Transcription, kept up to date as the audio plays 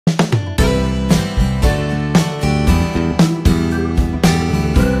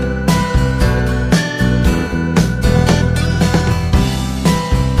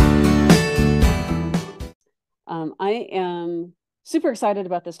I am super excited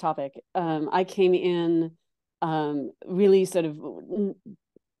about this topic. I came in really sort of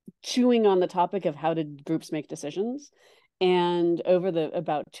chewing on the topic of how did groups make decisions. And over the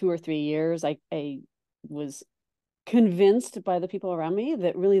about 2 or 3 years, I was convinced by the people around me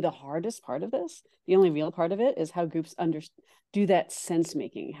that really the hardest part of this, the only real part of it, is how groups do that sense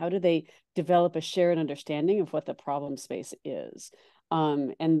making. How do they develop a shared understanding of what the problem space is?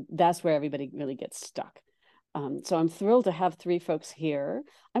 And that's where everybody really gets stuck. So I'm thrilled to have 3 folks here.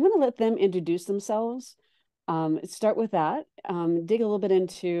 I'm going to let them introduce themselves. Start with that. Dig a little bit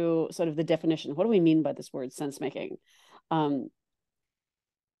into sort of the definition. What do we mean by this word sense making?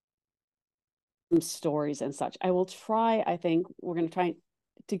 Stories and such. I will try, I think we're going to try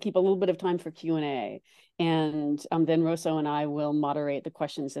to keep a little bit of time for Q&A, and then Rosso and I will moderate the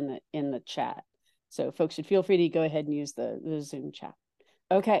questions in the chat. So folks should feel free to go ahead and use the Zoom chat.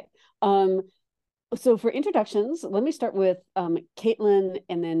 Okay. So for introductions, let me start with Kaitlin,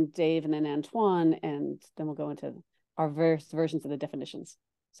 and then Dave, and then Antoine, and then we'll go into our various versions of the definitions.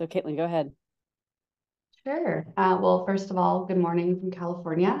 So Kaitlin, go ahead. Sure. Well, first of all, good morning from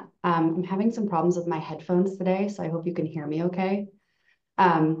California. I'm having some problems with my headphones today, so I hope you can hear me okay.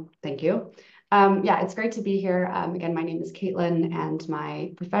 Thank you. Yeah, it's great to be here. Again, my name is Kaitlin, and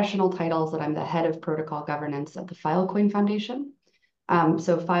my professional title is that I'm the head of protocol governance at the Filecoin Foundation.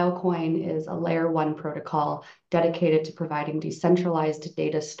 So Filecoin is a layer 1 protocol dedicated to providing decentralized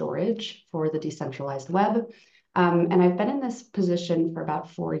data storage for the decentralized web. And I've been in this position for about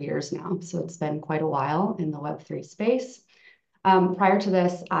 4 years now, so it's been quite a while in the Web3 space. Prior to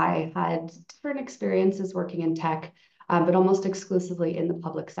this, I had different experiences working in tech, but almost exclusively in the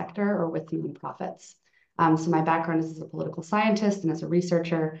public sector or with nonprofits. So my background is as a political scientist and as a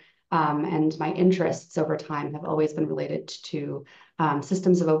researcher, and my interests over time have always been related to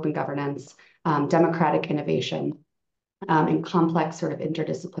systems of open governance, democratic innovation, in complex sort of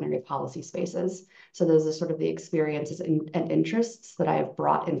interdisciplinary policy spaces. So those are sort of the experiences and interests that I have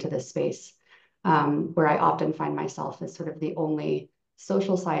brought into this space, where I often find myself as sort of the only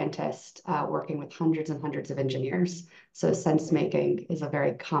social scientist working with hundreds and hundreds of engineers. So sense making is a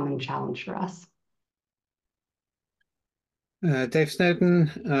very common challenge for us. Dave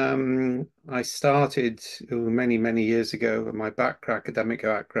Snowden. I started many, many years ago. My academic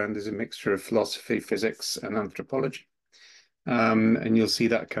background is a mixture of philosophy, physics, and anthropology. And you'll see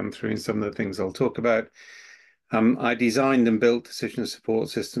that come through in some of the things I'll talk about. I designed and built decision support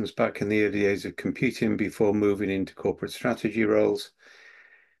systems back in the early days of computing before moving into corporate strategy roles.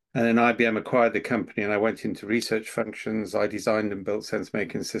 And then IBM acquired the company and I went into research functions. I designed and built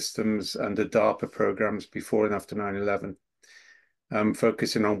sense-making systems under DARPA programs before and after 9/11,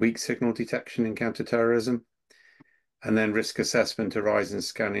 focusing on weak signal detection and counterterrorism, and then risk assessment, horizon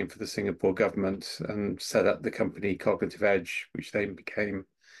scanning for the Singapore government, and set up the company Cognitive Edge, which then became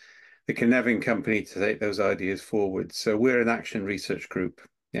the Cynefin company to take those ideas forward. So we're an action research group.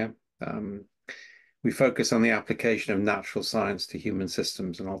 Yeah. We focus on the application of natural science to human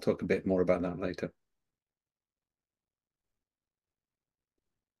systems, and I'll talk a bit more about that later.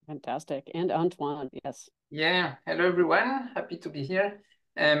 Fantastic. And Antoine, yes. Yeah, hello everyone, happy to be here.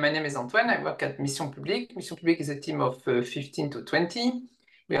 My name is Antoine, I work at Missions Publiques. Missions Publiques is a team of 15 to 20.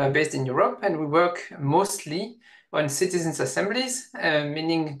 We are based in Europe and we work mostly on citizens' assemblies,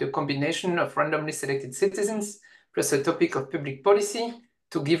 meaning the combination of randomly selected citizens plus a topic of public policy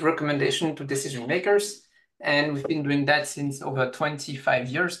to give recommendation to decision makers. And we've been doing that since over 25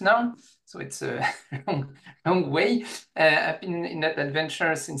 years now. So it's a long way. I've been in that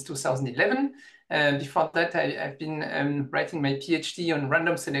adventure since 2011. Before that, I've been writing my PhD on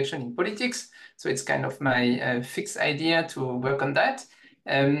random selection in politics. So it's kind of my fixed idea to work on that.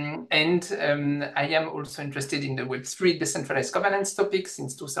 I am also interested in the Web3 decentralized governance topic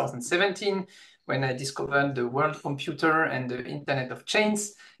since 2017, when I discovered the world computer and the Internet of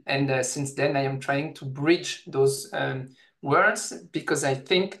Chains. And since then, I am trying to bridge those worlds because I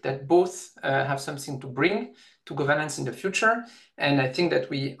think that both have something to bring to governance in the future. And I think that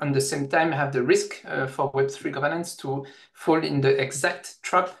we, on the same time, have the risk for Web3 governance to fall in the exact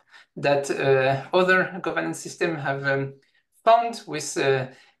trap that other governance systems have found with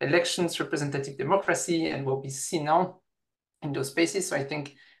elections, representative democracy, and what we see now in those spaces. So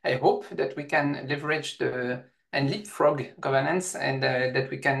I hope that we can leverage and leapfrog governance, and that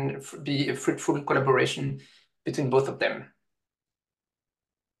we can be a fruitful collaboration between both of them.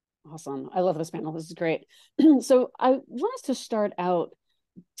 Awesome. I love this panel. This is great. So I want us to start out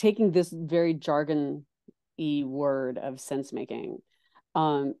taking this very jargon-y word of sense making.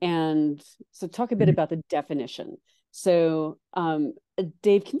 And so talk a bit about the definition. So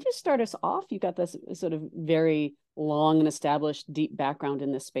Dave, can you start us off? You got this sort of very long and established deep background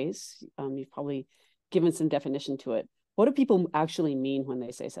in this space. You've probably given some definition to it. What do people actually mean when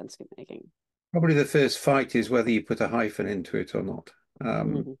they say sense making? Probably the first fight is whether you put a hyphen into it or not.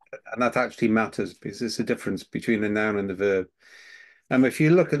 And that actually matters because there's a difference between the noun and the verb. If you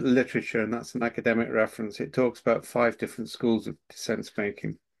look at the literature, and that's an academic reference, it talks about 5 different schools of sense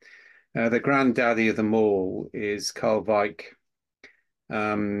making. The granddaddy of them all is Carl Weick.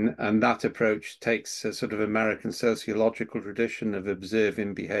 And that approach takes a sort of American sociological tradition of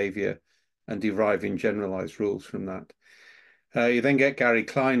observing behavior and deriving generalized rules from that. You then get Gary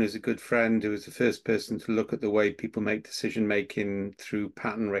Klein, who's a good friend, who was the first person to look at the way people make decision making through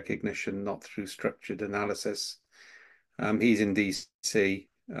pattern recognition, not through structured analysis. He's in DC.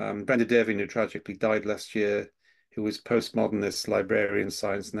 Brenda Dervin, who tragically died last year, who was postmodernist librarian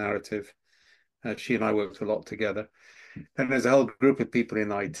science narrative. She and I worked a lot together. And there's a whole group of people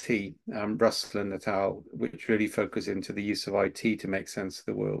in IT, Russell and et al., which really focus into the use of IT to make sense of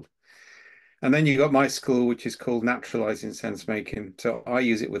the world. And then you got my school, which is called naturalizing sense making. So I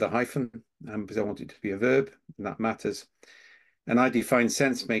use it with a hyphen because I want it to be a verb, and that matters. And I define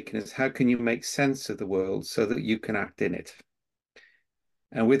sense making as how can you make sense of the world so that you can act in it.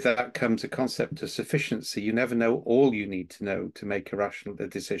 And with that comes a concept of sufficiency. You never know all you need to know to make a rational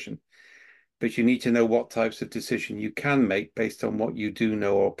decision, but you need to know what types of decision you can make based on what you do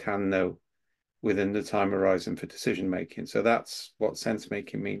know or can know within the time horizon for decision making. So that's what sense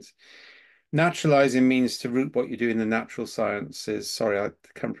making means. Naturalizing means to root what you do in the natural sciences. Sorry, I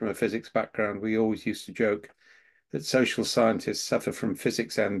come from a physics background. We always used to joke that social scientists suffer from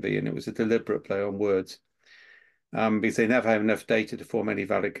physics envy, and it was a deliberate play on words because they never have enough data to form any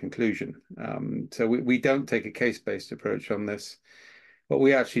valid conclusion. So we don't take a case-based approach on this. What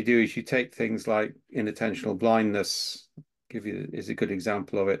we actually do is you take things like inattentional blindness, is a good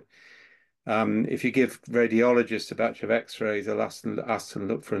example of it. If you give radiologists a batch of x-rays, they'll ask them to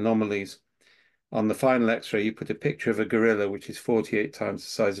look for anomalies. On the final x-ray, you put a picture of a gorilla, which is 48 times the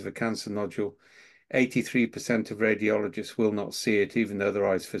size of a cancer nodule. 83% of radiologists will not see it, even though their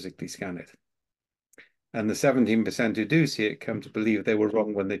eyes physically scan it. And the 17% who do see it come to believe they were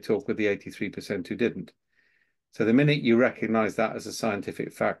wrong when they talk with the 83% who didn't. So the minute you recognize that as a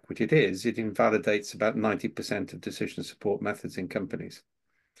scientific fact, which it is, it invalidates about 90% of decision support methods in companies.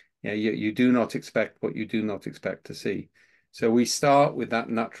 You do not expect what you do not expect to see. So we start with that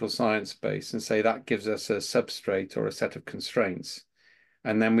natural science base and say that gives us a substrate or a set of constraints.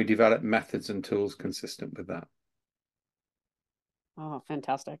 And then we develop methods and tools consistent with that. Oh,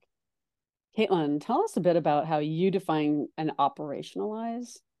 fantastic. Kaitlin, tell us a bit about how you define and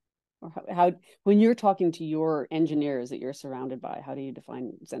operationalize, or how when you're talking to your engineers that you're surrounded by, how do you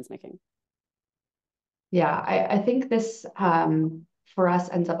define sense making? Yeah, I think this for us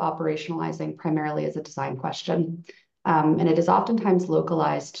ends up operationalizing primarily as a design question. And it is oftentimes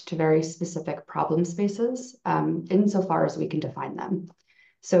localized to very specific problem spaces insofar as we can define them.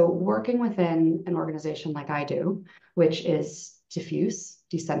 So working within an organization like I do, which is diffuse,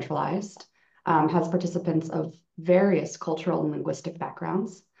 decentralized, has participants of various cultural and linguistic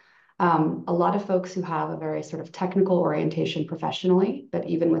backgrounds. A lot of folks who have a very sort of technical orientation professionally, but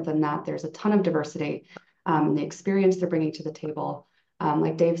even within that, there's a ton of diversity in the experience they're bringing to the table.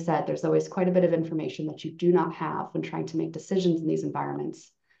 Like Dave said, there's always quite a bit of information that you do not have when trying to make decisions in these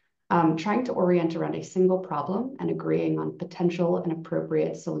environments. Trying to orient around a single problem and agreeing on potential and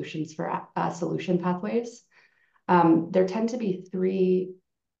appropriate solutions for solution pathways. There tend to be 3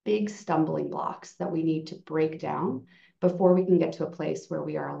 big stumbling blocks that we need to break down before we can get to a place where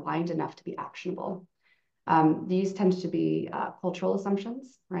we are aligned enough to be actionable. These tend to be cultural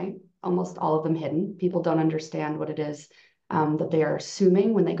assumptions, right? Almost all of them hidden. People don't understand what it is that they are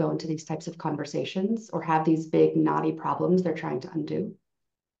assuming when they go into these types of conversations or have these big knotty problems they're trying to undo.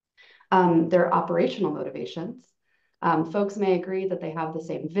 Their operational motivations. Folks may agree that they have the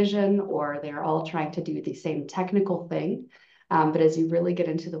same vision or they're all trying to do the same technical thing. But as you really get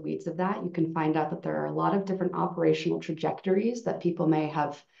into the weeds of that, you can find out that there are a lot of different operational trajectories that people may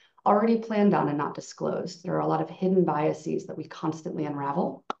have already planned on and not disclosed. There are a lot of hidden biases that we constantly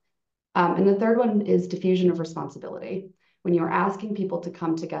unravel. And the third one is diffusion of responsibility. When you're asking people to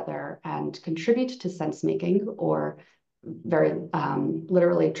come together and contribute to sense making or very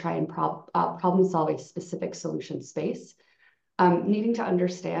literally try and problem solve a specific solution space, needing to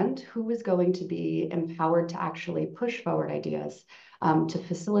understand who is going to be empowered to actually push forward ideas, to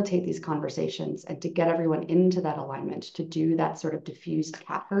facilitate these conversations and to get everyone into that alignment, to do that sort of diffused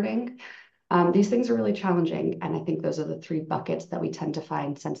cat herding. These things are really challenging. And I think those are the 3 buckets that we tend to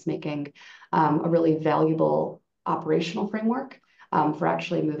find sense making a really valuable operational framework, for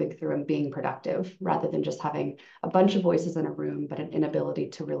actually moving through and being productive, rather than just having a bunch of voices in a room, but an inability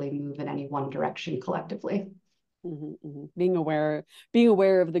to really move in any one direction collectively. Being aware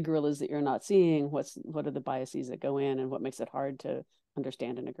of the gorillas that you're not seeing, what are the biases that go in, and what makes it hard to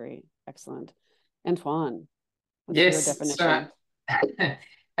understand and agree. Excellent. Antoine, what's your definition? So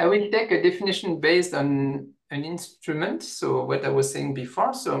I will take a definition based on an instrument, so what I was saying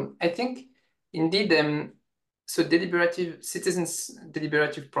before. So I think indeed, so citizens'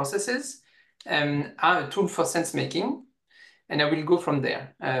 deliberative processes are a tool for sense making, and I will go from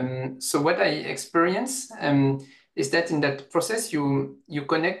there. So what I experience is that in that process, you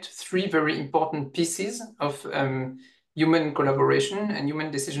connect three very important pieces of human collaboration and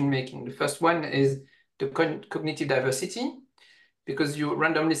human decision making. The first one is the cognitive diversity, because you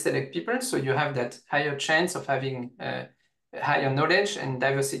randomly select people, so you have that higher chance of having higher knowledge and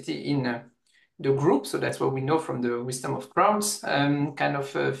diversity in the group. So that's what we know from the wisdom of crowds kind of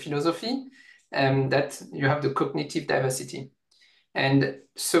philosophy, that you have the cognitive diversity. And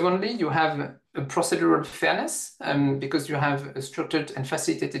secondly, you have a procedural fairness, because you have a structured and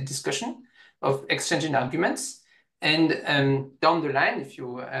facilitated discussion of exchanging arguments. And down the line, if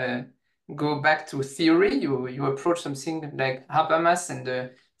you go back to theory, you approach something like Habermas and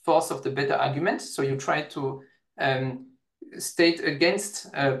the force of the better argument. So you try to state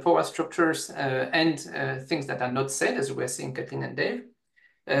against power structures and things that are not said, as we are seeing Kaitlin and Dave.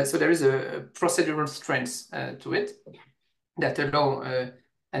 So there is a procedural strength to it that allow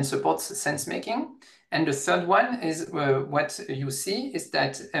and supports sense making. And the third one is what you see is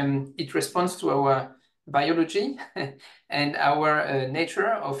that it responds to our biology and our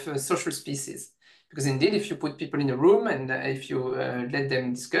nature of social species. Because indeed, if you put people in a room and if you let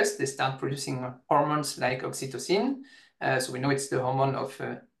them discuss, they start producing hormones like oxytocin. So we know it's the hormone of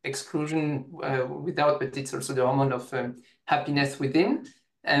exclusion without, but it's also the hormone of happiness within.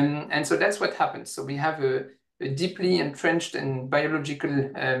 And so that's what happens. So we have a deeply entrenched and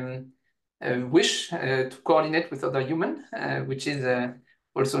biological wish to coordinate with other humans, which is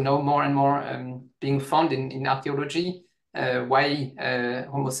also now more and more being found in archaeology, why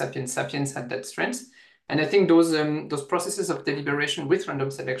Homo sapiens sapiens had that strength. And I think those processes of deliberation with random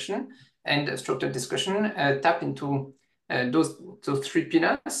selection and structured discussion tap into those three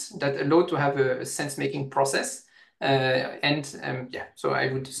pillars that allow to have a sense-making process. Yeah, so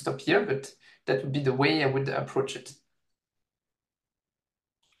I would stop here, but that would be the way I would approach it.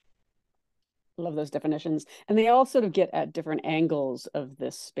 Love those definitions. And they all sort of get at different angles of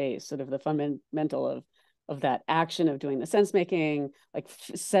this space, sort of the fundamental of that action of doing the sense making, like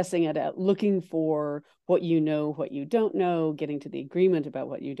assessing it out, looking for what you know, what you don't know, getting to the agreement about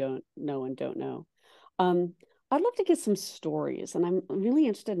what you don't know and don't know. I'd love to get some stories, and I'm really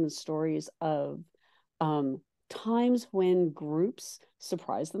interested in stories of times when groups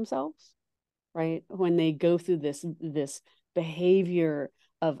surprise themselves, right? When they go through this behavior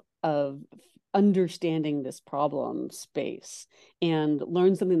of understanding this problem space and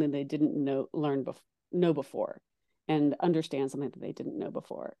learn something that they didn't know before, and understand something that they didn't know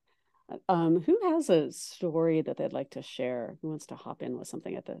before. Who has a story that they'd like to share? Who wants to hop in with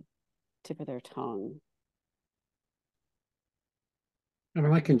something at the tip of their tongue? I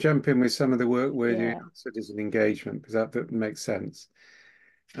mean, I can jump in with some of the work we're doing on citizen engagement, because that makes sense.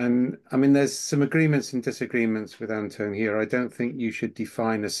 And I mean, there's some agreements and disagreements with Antoine here. I don't think you should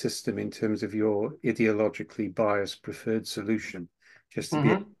define a system in terms of your ideologically biased preferred solution, just to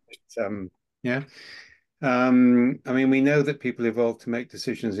be, yeah. I mean, we know that people evolve to make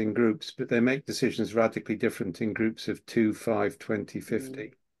decisions in groups, but they make decisions radically different in groups of 2, 5, 20,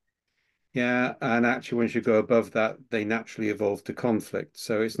 50. Yeah, and actually, once you go above that, they naturally evolve to conflict.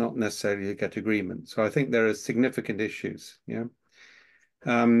 So it's not necessarily to get agreement. So I think there are significant issues. Yeah.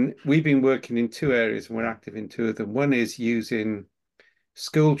 We've been working in two areas, and we're active in two of them. One is using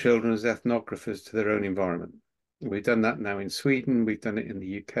school children as ethnographers to their own environment. We've done that now in Sweden. We've done it in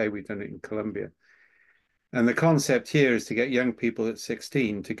the UK. We've done it in Colombia. And the concept here is to get young people at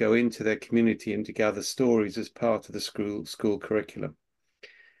 16 to go into their community and to gather stories as part of the school curriculum.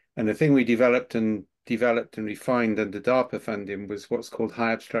 And the thing we developed and refined under DARPA funding was what's called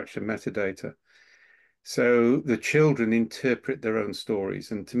high abstraction metadata. So the children interpret their own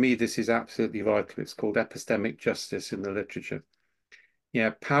stories. And to me, this is absolutely vital. It's called epistemic justice in the literature.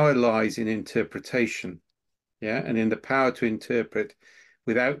 Yeah, power lies in interpretation. Yeah, and in the power to interpret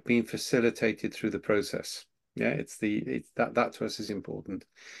without being facilitated through the process. Yeah, that to us is important.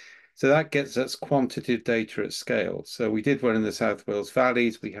 So that gets us quantitative data at scale. So we did one in the South Wales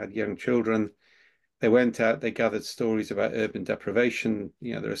Valleys. We had young children. They went out, they gathered stories about urban deprivation.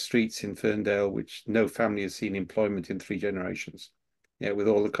 You know, there are streets in Ferndale which no family has seen employment in 3 generations. with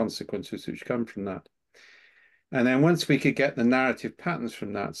all the consequences which come from that. And then once we could get the narrative patterns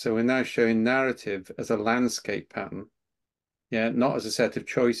from that, so we're now showing narrative as a landscape pattern, not as a set of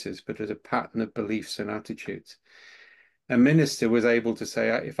choices, but as a pattern of beliefs and attitudes. A minister was able to say,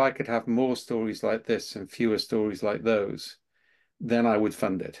 if I could have more stories like this and fewer stories like those, then I would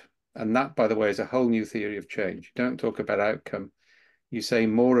fund it. And that, by the way, is a whole new theory of change. You don't talk about outcome. You say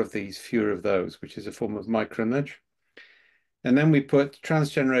more of these, fewer of those, which is a form of micronudge. And then we put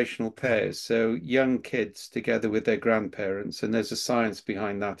transgenerational pairs, so young kids together with their grandparents, and there's a science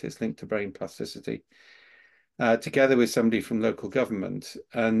behind that. It's linked to brain plasticity, together with somebody from local government.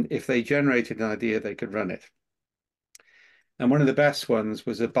 And if they generated an idea, they could run it. And one of the best ones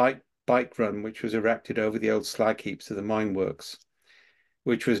was a bike run, which was erected over the old slag heaps of the mine works,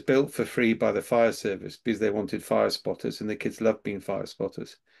 which was built for free by the fire service because they wanted fire spotters, and the kids loved being fire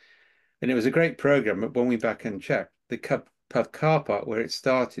spotters. And it was a great program, but when we back and checked, the car park where it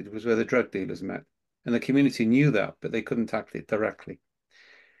started was where the drug dealers met. And the community knew that, but they couldn't tackle it directly.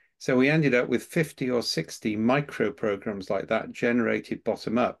 So we ended up with 50 or 60 micro programs like that, generated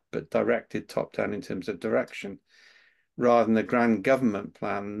bottom up, but directed top down in terms of direction, rather than the grand government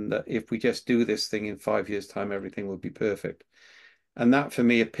plan that if we just do this thing in 5 years' time, everything will be perfect. And that, for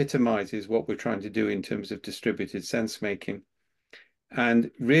me, epitomizes what we're trying to do in terms of distributed sense making,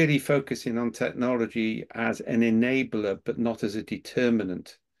 and really focusing on technology as an enabler, but not as a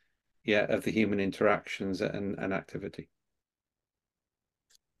determinant, of the human interactions and activity.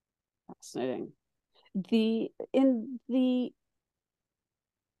 Fascinating.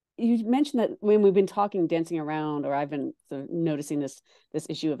 You mentioned that when we've been talking, dancing around, or I've been sort of noticing this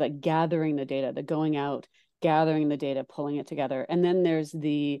issue of like gathering the data, the going out, gathering the data, pulling it together. And then there's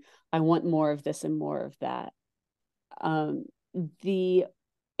I want more of this and more of that. And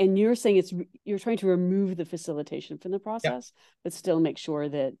you're saying you're trying to remove the facilitation from the process, but still make sure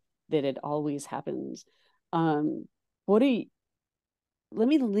that it always happens. Let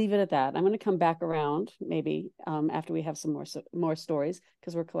me leave it at that. I'm going to come back around maybe after we have some more stories,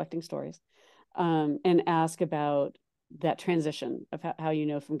 because we're collecting stories, and ask about that transition of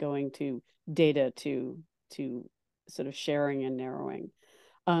how from going to data to sort of sharing and narrowing.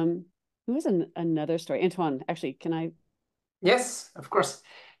 Who has another story? Antoine, actually, can I? Yes, of course.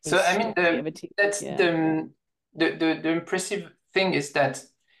 So I mean, the impressive thing is that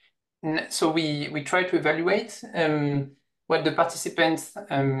so we try to evaluate what the participants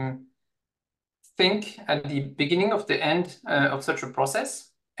think at the beginning of the end of such a process,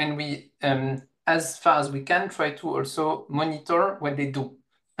 and we, as far as we can, try to also monitor what they do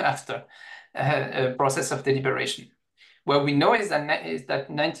after a process of deliberation. What we know is that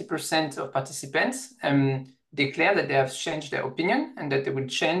 90% of participants declare that they have changed their opinion and that they will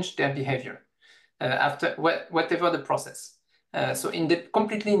change their behavior after whatever the process. So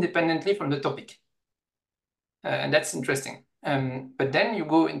completely independently from the topic. And that's interesting. But then you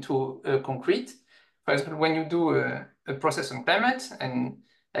go into concrete. For example, when you do a process on climate, and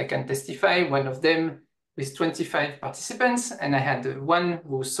I can testify, one of them with 25 participants, and I had one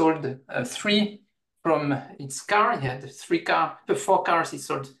who sold 3 from its car. He had 4 cars, he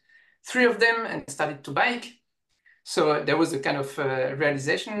sold 3 of them and started to bike. So there was a kind of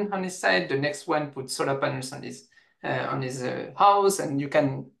realization on his side. The next one put solar panels on his house, and you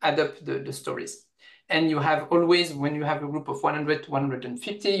can add up the stories. And you have always, when you have a group of 100 to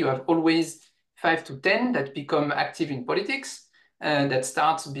 150, you have always 5 to 10 that become active in politics, that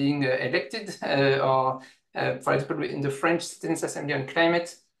starts being elected, or for example, in the French Citizens Assembly on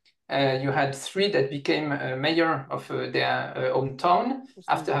Climate, you had 3 that became mayor of their hometown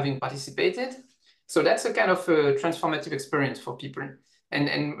after having participated. So that's a kind of transformative experience for people.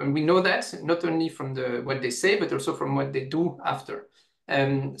 And we know that not only from what they say, but also from what they do after.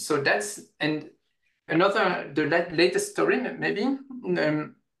 So that's, and the latest story, maybe,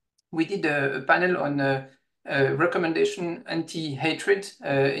 we did a panel on recommendation anti-hatred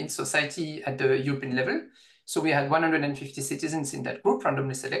in society at the European level. So we had 150 citizens in that group,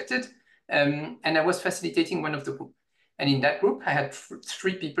 randomly selected, and I was facilitating one of the group. And in that group, I had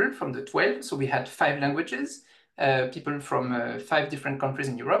 3 people from the 12. So we had 5 languages, people from 5 different countries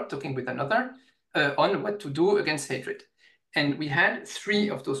in Europe talking with another on what to do against hatred. And we had 3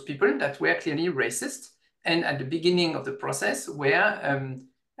 of those people that were clearly racist, and at the beginning of the process were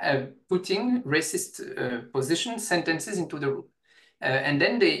putting racist position sentences into the room. But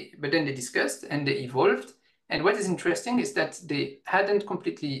then they discussed and they evolved. And what is interesting is that they hadn't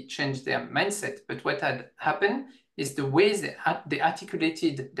completely changed their mindset, but what had happened is the ways they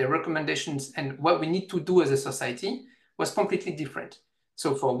articulated their recommendations and what we need to do as a society was completely different.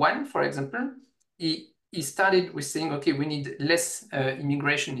 So for one, for example, he he started with saying, okay, we need less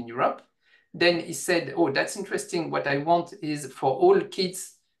immigration in Europe. Then he said, oh, that's interesting. What I want is for all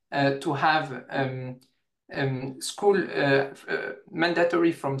kids to have school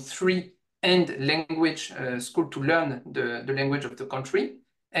mandatory from 3 and language school to learn the language of the country.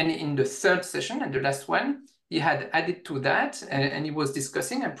 And in the third session and the last one, he had added to that, and he was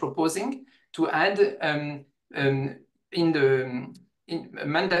discussing and proposing to add in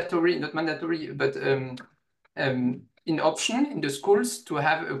mandatory, not mandatory, but in option in the schools to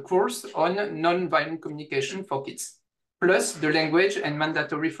have a course on non-violent communication for kids, plus the language and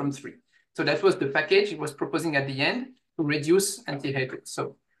mandatory from 3. So that was the package he was proposing at the end to reduce anti-hatred.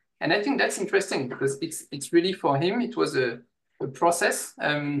 So, and I think that's interesting because it's really for him, it was a process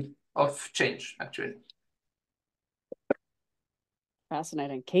of change, actually.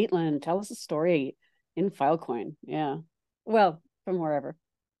 Fascinating. Kaitlin, tell us a story in Filecoin. Yeah. Well, from wherever.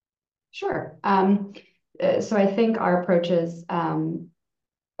 Sure. So I think our approaches,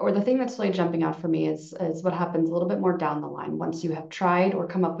 or the thing that's really jumping out for me is what happens a little bit more down the line once you have tried or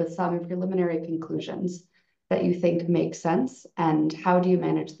come up with some preliminary conclusions that you think make sense, and how do you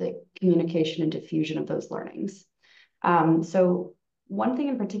manage the communication and diffusion of those learnings. So one thing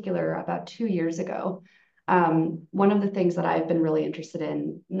in particular, about 2 years ago, one of the things that I've been really interested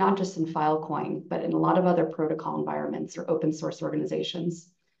in, not just in Filecoin, but in a lot of other protocol environments or open source organizations,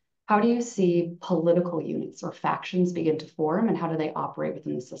 how do you see political units or factions begin to form, and how do they operate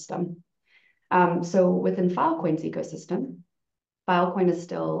within the system? So within Filecoin's ecosystem, Filecoin is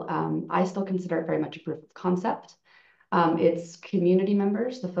still, I still consider it very much a proof of concept. It's community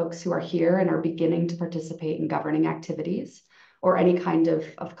members, the folks who are here and are beginning to participate in governing activities or any kind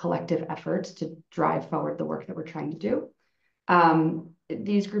of collective effort to drive forward the work that we're trying to do.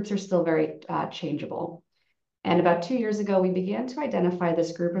 These groups are still very changeable. And about 2 years ago, we began to identify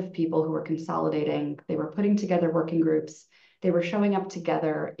this group of people who were consolidating. They were putting together working groups. They were showing up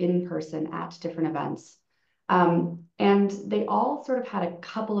together in person at different events. And they all sort of had a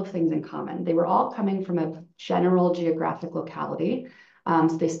couple of things in common. They were all coming from a general geographic locality.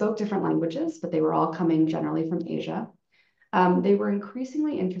 So they spoke different languages, but they were all coming generally from Asia. They were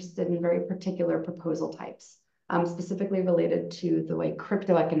increasingly interested in very particular proposal types. Specifically related to the way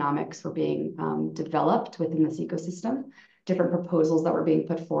crypto economics were being developed within this ecosystem, different proposals that were being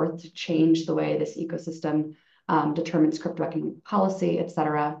put forth to change the way this ecosystem determines crypto economic policy, et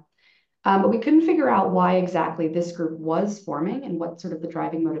cetera. But we couldn't figure out why exactly this group was forming and what sort of the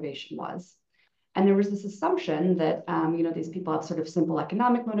driving motivation was. And there was this assumption that these people have sort of simple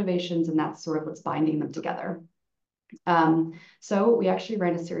economic motivations, and that's sort of what's binding them together. So we actually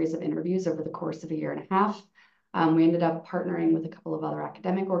ran a series of interviews over the course of 1.5 years. We ended up partnering with a couple of other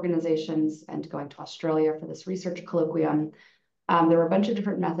academic organizations and going to Australia for this research colloquium. There were a bunch of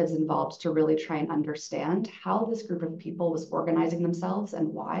different methods involved to really try and understand how this group of people was organizing themselves and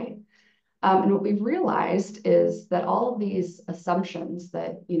why. And what we've realized is that all of these assumptions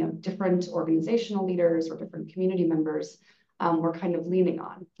that different organizational leaders or different community members were kind of leaning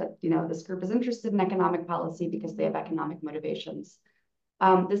on, that this group is interested in economic policy because they have economic motivations.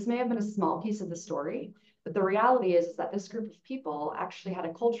 This may have been a small piece of the story, but the reality is that this group of people actually had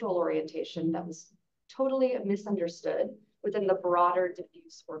a cultural orientation that was totally misunderstood within the broader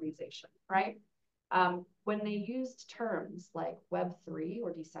diffuse organization, right? When they used terms like Web3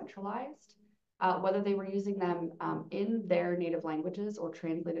 or decentralized, whether they were using them in their native languages or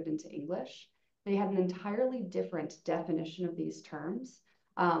translated into English, they had an entirely different definition of these terms,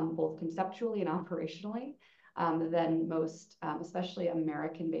 both conceptually and operationally, than most, especially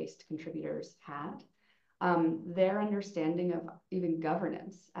American-based contributors had. Their understanding of even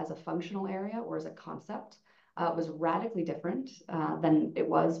governance as a functional area or as a concept was radically different than it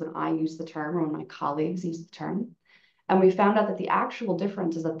was when I used the term or when my colleagues used the term. And we found out that the actual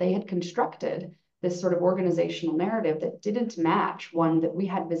difference is that they had constructed this sort of organizational narrative that didn't match one that we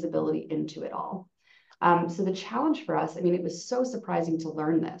had visibility into at all. So the challenge for us, it was so surprising to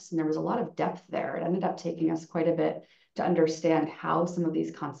learn this, and there was a lot of depth there. It ended up taking us quite a bit to understand how some of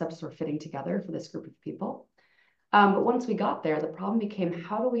these concepts were fitting together for this group of people. But once we got there, the problem became,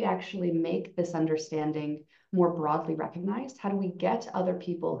 how do we actually make this understanding more broadly recognized? How do we get other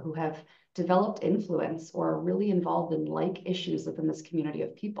people who have developed influence or are really involved in like issues within this community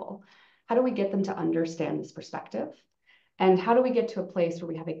of people? How do we get them to understand this perspective? And how do we get to a place where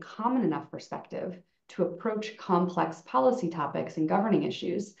we have a common enough perspective to approach complex policy topics and governing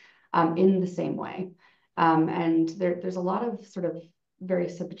issues in the same way? And there's a lot of sort of very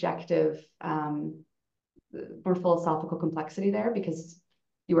subjective, more philosophical complexity there, because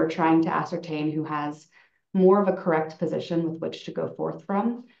you are trying to ascertain who has more of a correct position with which to go forth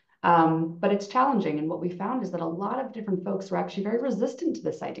from, But it's challenging. And what we found is that a lot of different folks were actually very resistant to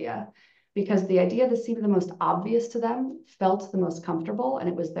this idea, because the idea that seemed the most obvious to them felt the most comfortable, and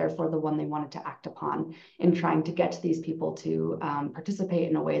it was therefore the one they wanted to act upon in trying to get these people to participate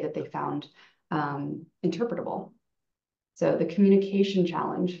in a way that they found interpretable. So the communication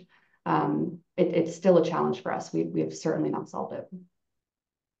challenge, it's still a challenge for us. We have certainly not solved it.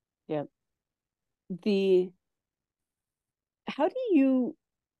 Yeah. How do you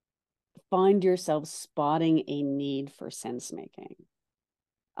find yourself spotting a need for sense making?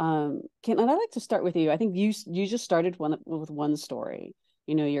 Kaitlin, I'd like to start with you. I think you just started with one story.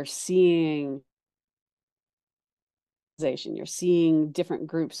 You know, you're seeing different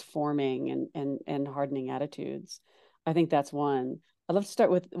groups forming and hardening attitudes. I think that's one. I'd love to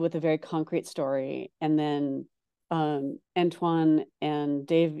start with a very concrete story, and then Antoine and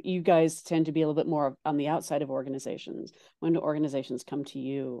Dave, you guys tend to be a little bit more on the outside of organizations. When do organizations come to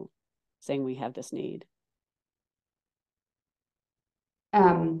you saying we have this need?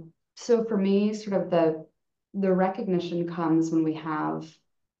 So for me, sort of the recognition comes when we have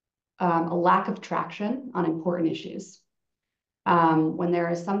a lack of traction on important issues. When there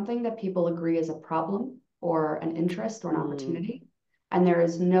is something that people agree is a problem or an interest or an opportunity, and there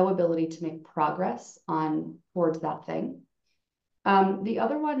is no ability to make progress towards that thing. The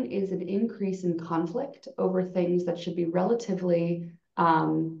other one is an increase in conflict over things that should be relatively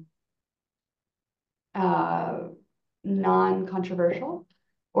non-controversial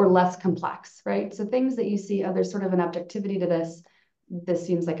or less complex, right? So things that you see, there's sort of an objectivity to this. This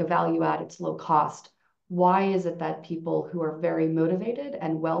seems like a value add, it's low cost. Why is it that people who are very motivated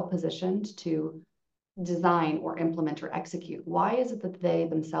and well-positioned to design or implement or execute, why is it that they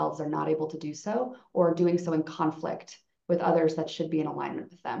themselves are not able to do so, or doing so in conflict with others that should be in alignment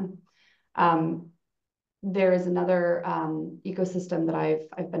with them? There is another ecosystem that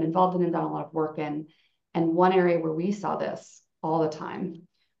I've been involved in and done a lot of work in. And one area where we saw this all the time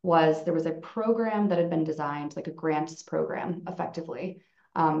was there was a program that had been designed, like a grants program, effectively,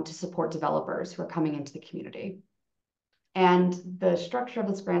 to support developers who are coming into the community. And the structure of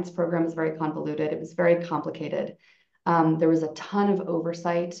this grants program is very convoluted. It was very complicated. There was a ton of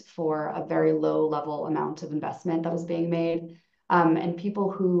oversight for a very low level amount of investment that was being made. And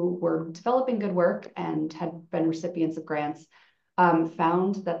people who were developing good work and had been recipients of grants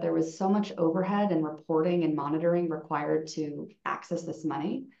found that there was so much overhead and reporting and monitoring required to access this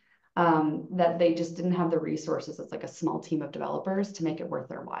money that they just didn't have the resources. It's like a small team of developers to make it worth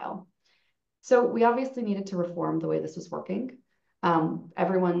their while. So we obviously needed to reform the way this was working.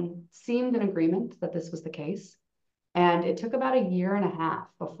 Everyone seemed in agreement that this was the case. And it took about 1.5 years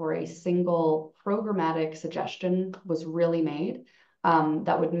before a single programmatic suggestion was really made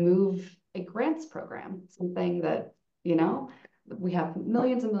that would move a grants program, something that, you know, we have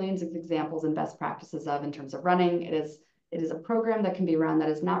millions and millions of examples and best practices of in terms of running. It is a program that can be run that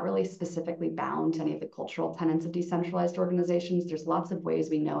is not really specifically bound to any of the cultural tenets of decentralized organizations. There's lots of ways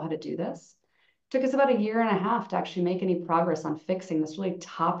we know how to do this. It took us about 1.5 years to actually make any progress on fixing this really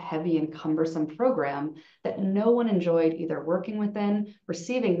top-heavy and cumbersome program that no one enjoyed either working within,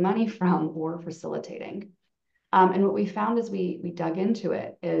 receiving money from, or facilitating. And what we found as we dug into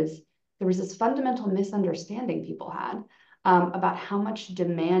it is there was this fundamental misunderstanding people had about how much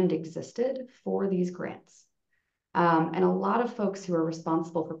demand existed for these grants. And a lot of folks who are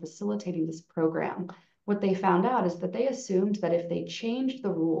responsible for facilitating this program, what they found out is that they assumed that if they changed the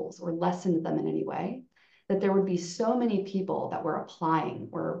rules or lessened them in any way, that there would be so many people that were applying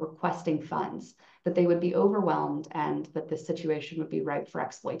or requesting funds that they would be overwhelmed and that this situation would be ripe for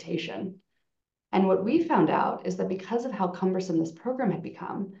exploitation. And what we found out is that because of how cumbersome this program had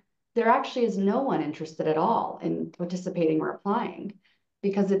become, there actually is no one interested at all in participating or applying,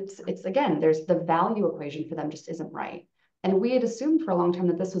 because it's again, there's the value equation for them just isn't right. And we had assumed for a long time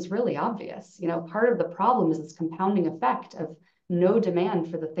that this was really obvious. You know, part of the problem is this compounding effect of no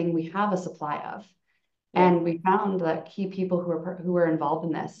demand for the thing we have a supply of. Yeah. And we found that key people who were involved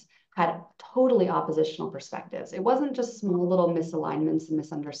in this had totally oppositional perspectives. It wasn't just small little misalignments and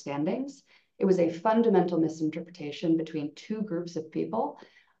misunderstandings. It was a fundamental misinterpretation between two groups of people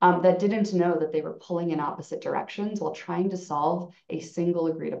that didn't know that they were pulling in opposite directions while trying to solve a single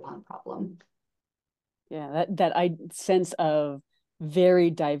agreed upon problem. Yeah, that I sense of very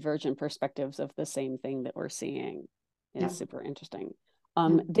divergent perspectives of the same thing that we're seeing is super interesting.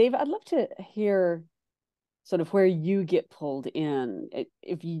 Dave, I'd love to hear sort of where you get pulled in.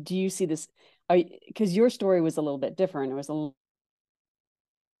 Do you see this? Because your story was a little bit different. It was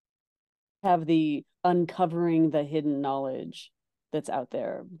have the uncovering the hidden knowledge that's out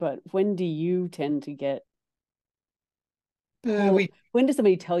there. But when do you tend to get When does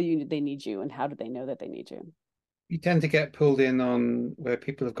somebody tell you they need you, and how do they know that they need you? We tend to get pulled in on where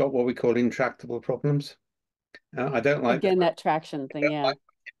people have got what we call intractable problems. I don't like Again, that traction thing, yeah. like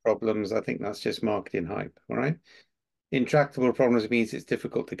problems. I think that's just marketing hype, all right? Intractable problems means it's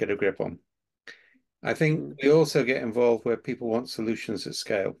difficult to get a grip on. I think we also get involved where people want solutions at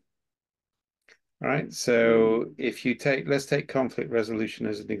scale. All right. So if you let's take conflict resolution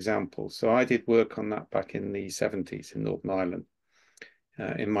as an example. So I did work on that back in the 70s in Northern Ireland,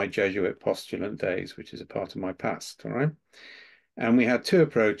 in my Jesuit postulant days, which is a part of my past. All right. And we had two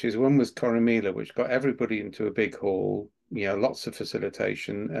approaches. One was Coromila, which got everybody into a big hall, lots of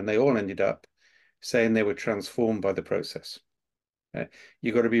facilitation, and they all ended up saying they were transformed by the process.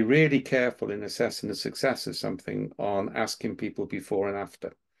 You've got to be really careful in assessing the success of something on asking people before and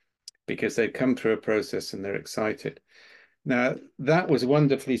after, because they've come through a process and they're excited. Now, that was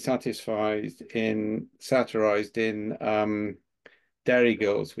wonderfully satirized in Dairy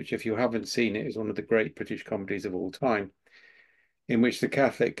Girls, which, if you haven't seen it, is one of the great British comedies of all time, in which the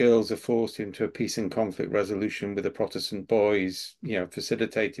Catholic girls are forced into a peace and conflict resolution with the Protestant boys,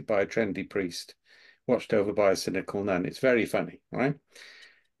 facilitated by a trendy priest, watched over by a cynical nun. It's very funny, right?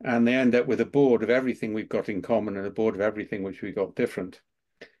 And they end up with a board of everything we've got in common and a board of everything which we've got different.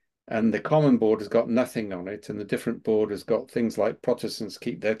 And the common board has got nothing on it, and the different board has got things like Protestants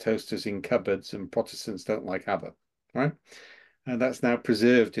keep their toasters in cupboards and Protestants don't like ABBA, right? And that's now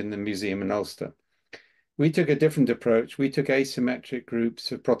preserved in the museum in Ulster. We took a different approach. We took asymmetric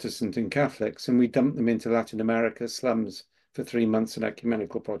groups of Protestant and Catholics, and we dumped them into Latin America slums for 3 months in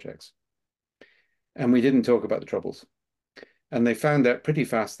ecumenical projects. And we didn't talk about the troubles. And they found out pretty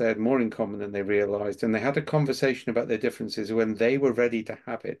fast they had more in common than they realized. And they had a conversation about their differences when they were ready to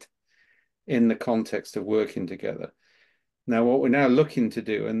have it in the context of working together. Now, what we're now looking to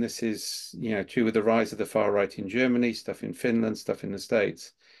do, and this is true with the rise of the far right in Germany, stuff in Finland, stuff in the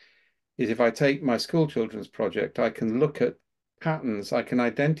States, is if I take my school children's project, I can look at patterns, I can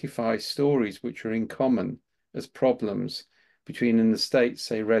identify stories which are in common as problems between, in the States,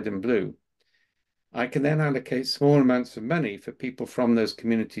 say, red and blue. I can then allocate small amounts of money for people from those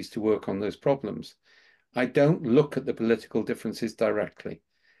communities to work on those problems. I don't look at the political differences directly.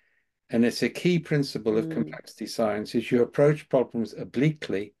 And it's a key principle of complexity science is you approach problems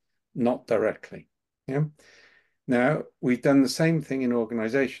obliquely, not directly. Yeah. Now, we've done the same thing in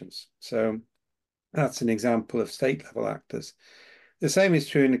organizations. So that's an example of state level actors. The same is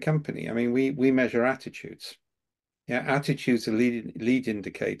true in a company. I mean, we measure attitudes. Yeah, attitudes are lead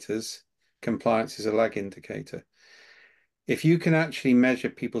indicators. Compliance is a lag indicator. If you can actually measure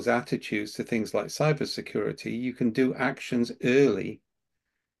people's attitudes to things like cybersecurity, you can do actions early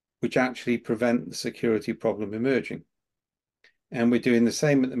which actually prevent the security problem emerging. And we're doing the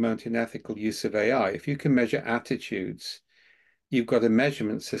same at the moment in ethical use of AI. If you can measure attitudes, you've got a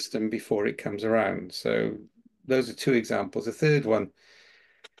measurement system before it comes around. So those are two examples. A third one,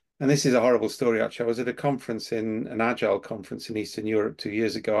 and this is a horrible story, actually. I was at a conference an Agile conference in Eastern Europe 2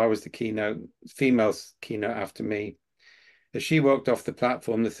 years ago. I was the female keynote after me. As she walked off the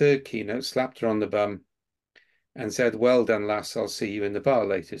platform, the third keynote slapped her on the bum and said, "Well done, lass, I'll see you in the bar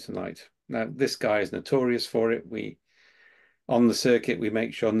later tonight." Now, this guy is notorious for it. On the circuit, we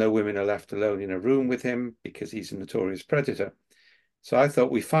make sure no women are left alone in a room with him because he's a notorious predator. So I thought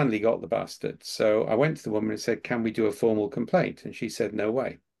we finally got the bastard. So I went to the woman and said, "Can we do a formal complaint?" And she said, "No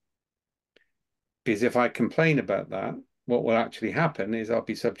way." Because if I complain about that, what will actually happen is I'll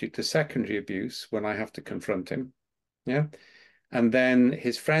be subject to secondary abuse when I have to confront him. Yeah. And then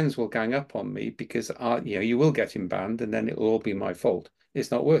his friends will gang up on me because you will get him banned and then it'll all be my fault. It's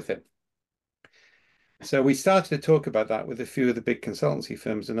not worth it. So we started to talk about that with a few of the big consultancy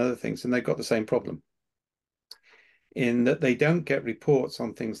firms and other things, and they've got the same problem in that they don't get reports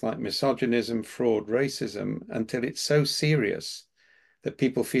on things like misogynism, fraud, racism until it's so serious that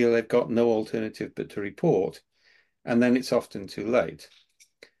people feel they've got no alternative but to report, and then it's often too late.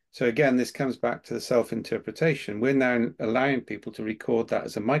 So again, this comes back to the self-interpretation. We're now allowing people to record that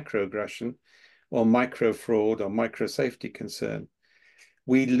as a microaggression or micro fraud or micro safety concern.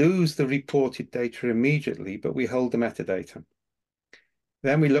 We lose the reported data immediately, but we hold the metadata.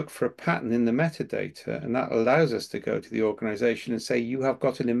 Then we look for a pattern in the metadata, and that allows us to go to the organization and say, "You have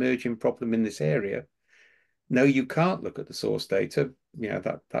got an emerging problem in this area. No, you can't look at the source data.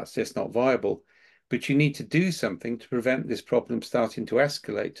 That's just not viable. But you need to do something to prevent this problem starting to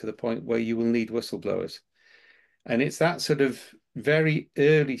escalate to the point where you will need whistleblowers." And it's that sort of very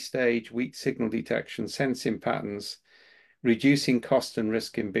early stage weak signal detection, sensing patterns, reducing cost and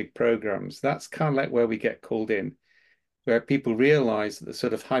risk in big programs. That's kind of like where we get called in, where people realize that the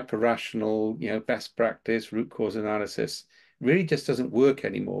sort of hyper-rational, best practice root cause analysis really just doesn't work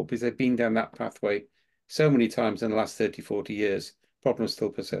anymore because they've been down that pathway so many times in the last 30, 40 years. Problems still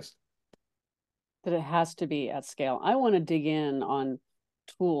persist. That it has to be at scale. I want to dig in on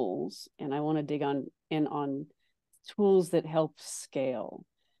tools, and I want to dig in on tools that help scale.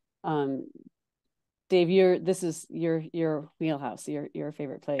 Dave, this is your wheelhouse, your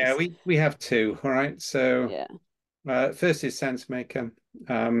favorite place. Yeah, we have two. All right. So yeah. First is SenseMaker.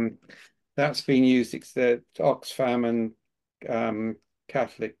 That's been used. Oxfam and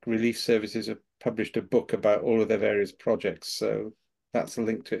Catholic Relief Services have published a book about all of their various projects. So that's a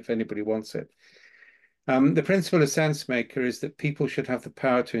link to it if anybody wants it. The principle of SenseMaker is that people should have the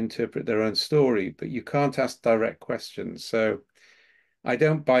power to interpret their own story, but you can't ask direct questions. So I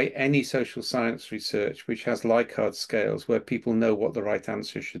don't buy any social science research which has Likert scales where people know what the right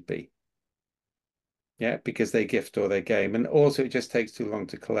answer should be. Yeah, because they gift or they game. And also it just takes too long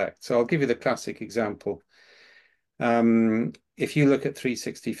to collect. So I'll give you the classic example. If you look at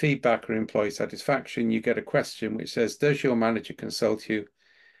 360 feedback or employee satisfaction, you get a question which says, does your manager consult you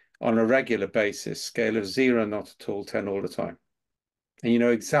on a regular basis, scale of 0, not at all, 10 all the time? And you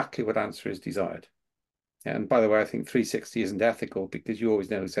know exactly what answer is desired. And by the way, I think 360 isn't ethical because you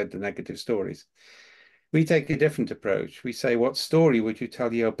always know who said the negative stories. We take a different approach. We say, what story would you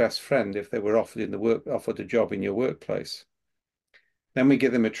tell your best friend if they were offered a job in your workplace? Then we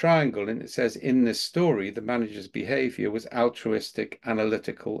give them a triangle and it says, in this story, the manager's behavior was altruistic,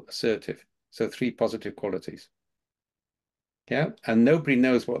 analytical, assertive. So 3 positive qualities. Yeah, and nobody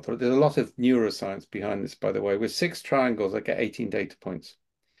knows what, there's a lot of neuroscience behind this, by the way. With 6 triangles, I get 18 data points.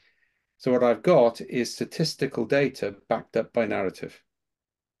 So what I've got is statistical data backed up by narrative.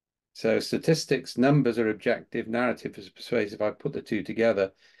 So statistics, numbers are objective, narrative is persuasive. I put the two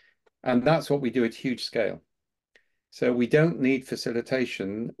together, and that's what we do at huge scale. So we don't need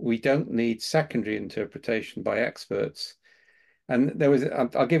facilitation. We don't need secondary interpretation by experts. And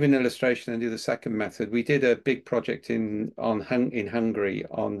I'll give you an illustration and do the second method. We did a big project in Hungary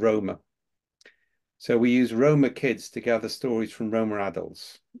on Roma. So we use Roma kids to gather stories from Roma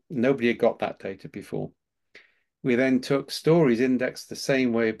adults. Nobody had got that data before. We then took stories indexed the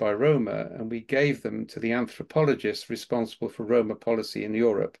same way by Roma, and we gave them to the anthropologists responsible for Roma policy in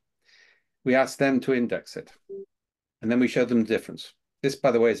Europe. We asked them to index it, and then we showed them the difference. This, by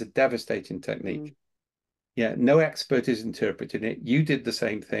the way, is a devastating technique. Yeah, no expert is interpreting it. You did the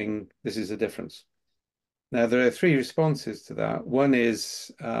same thing. This is the difference. Now, there are 3 responses to that. One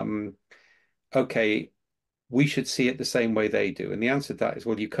is, okay, we should see it the same way they do. And the answer to that is,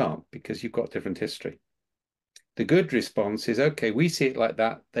 well, you can't because you've got different history. The good response is, okay, we see it like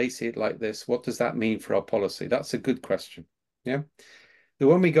that. They see it like this. What does that mean for our policy? That's a good question. Yeah. The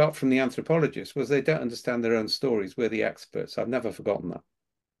one we got from the anthropologists was they don't understand their own stories. We're the experts. I've never forgotten that.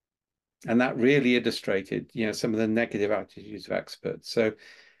 And that really illustrated, some of the negative attitudes of experts. So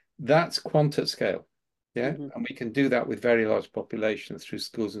that's quant at scale. Yeah. And we can do that with very large populations through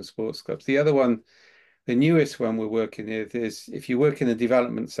schools and sports clubs. The other one, the newest one we're working with is if you work in the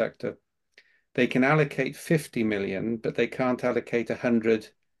development sector, they can allocate 50 million, but they can't allocate 100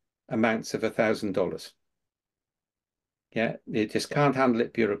 amounts of $1,000. Yeah, they just can't handle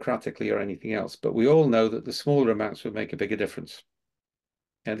it bureaucratically or anything else. But we all know that the smaller amounts would make a bigger difference.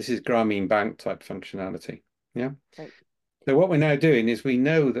 Yeah, this is Grameen Bank type functionality. Yeah. Right. So what we're now doing is we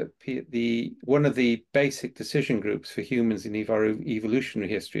know that one of the basic decision groups for humans in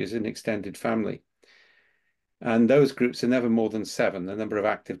evolutionary history is an extended family. And those groups are never more than 7, the number of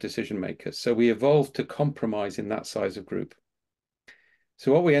active decision makers. So we evolved to compromise in that size of group.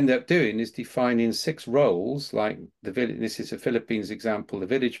 So what we end up doing is defining 6 roles, like this is a Philippines example, the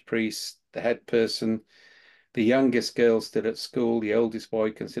village priest, the head person, the youngest girl still at school, the oldest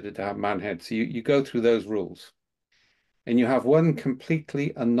boy considered to have manhead. So you go through those rules. And you have one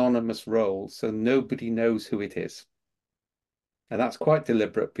completely anonymous role, so nobody knows who it is. And that's quite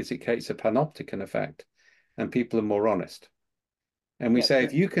deliberate because it creates a panopticon effect and people are more honest. And we say,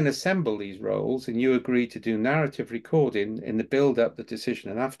 if you can assemble these roles and you agree to do narrative recording in the build-up, the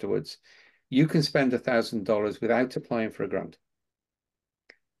decision, and afterwards, you can spend $1,000 without applying for a grant.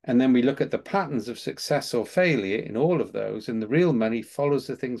 And then we look at the patterns of success or failure in all of those, and the real money follows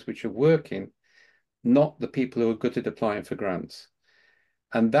the things which are working, not the people who are good at applying for grants.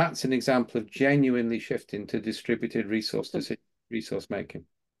 And that's an example of genuinely shifting to distributed resource making.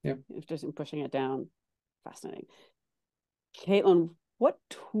 Yeah. Just pushing it down. Fascinating. Kaitlin, what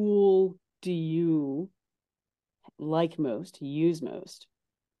tool do you like most, use most?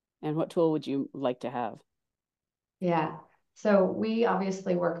 And what tool would you like to have? Yeah. So we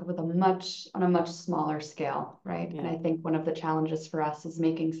obviously work on a much smaller scale, right? Yeah. And I think one of the challenges for us is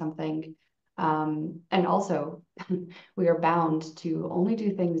making something And also, we are bound to only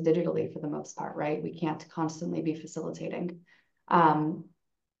do things digitally for the most part, right? We can't constantly be facilitating.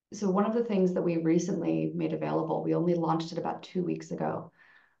 So one of the things that we recently made available, we only launched it about 2 weeks ago,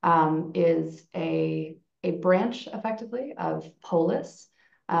 is a branch effectively of Polis,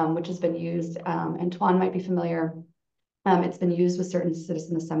 which has been used. Antoine might be familiar. It's been used with certain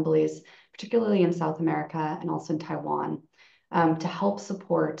citizen assemblies, particularly in South America and also in Taiwan, to help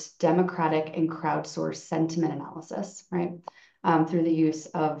support democratic and crowdsourced sentiment analysis, right? Through the use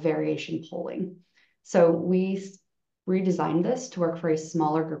of variation polling. So we redesigned this to work for a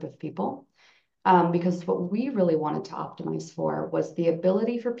smaller group of people, because what we really wanted to optimize for was the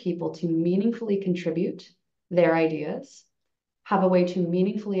ability for people to meaningfully contribute their ideas, have a way to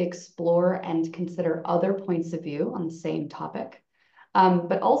meaningfully explore and consider other points of view on the same topic,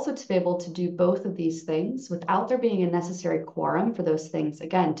 but also to be able to do both of these things without there being a necessary quorum for those things,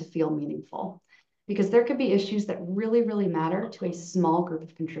 again, to feel meaningful. Because there could be issues that really, really matter to a small group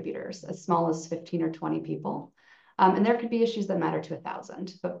of contributors, as small as 15 or 20 people. And there could be issues that matter to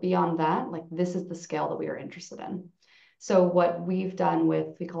 1,000, but beyond that, like this is the scale that we are interested in. So what we've done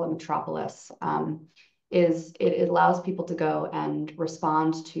with, we call it Metropolis, is it allows people to go and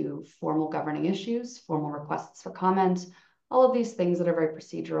respond to formal governing issues, formal requests for comment, all of these things that are very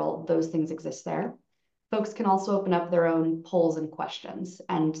procedural, those things exist there. Folks can also open up their own polls and questions,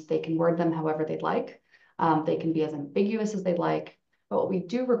 and they can word them however they'd like. They can be as ambiguous as they'd like, but what we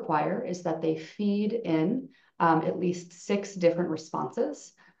do require is that they feed in at least 6 different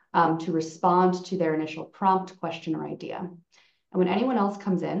responses to respond to their initial prompt, question, or idea. And when anyone else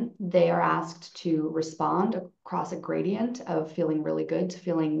comes in, they are asked to respond across a gradient of feeling really good to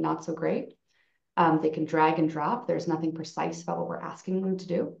feeling not so great. They can drag and drop. There's nothing precise about what we're asking them to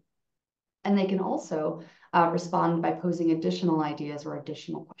do. And they can also respond by posing additional ideas or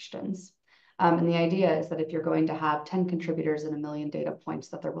additional questions. And the idea is that if you're going to have 10 contributors and 1 million data points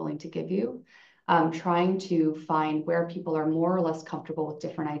that they're willing to give you, trying to find where people are more or less comfortable with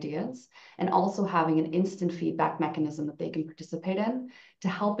different ideas, and also having an instant feedback mechanism that they can participate in to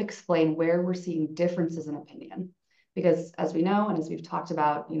help explain where we're seeing differences in opinion. Because as we know, and as we've talked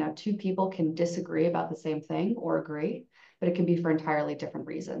about, 2 people can disagree about the same thing or agree, but it can be for entirely different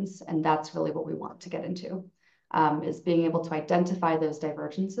reasons. And that's really what we want to get into, is being able to identify those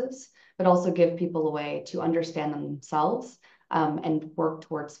divergences, but also give people a way to understand them themselves and work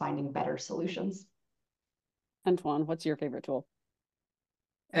towards finding better solutions. Antoine, what's your favorite tool?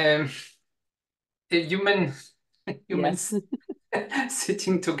 Humans Yes.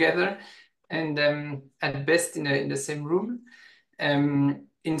 sitting together and at best in the same room,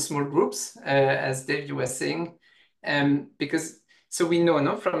 in small groups, as Dave, you were saying, because so we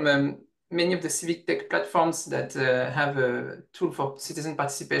know from many of the civic tech platforms that have a tool for citizen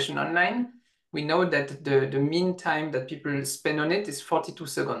participation online, we know that the mean time that people spend on it is 42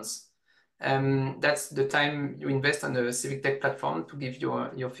 seconds. That's the time you invest on a civic tech platform to give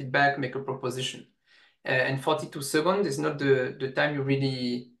your feedback, make a proposition. And 42 seconds is not the time you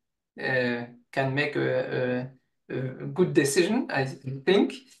really can make a good decision, I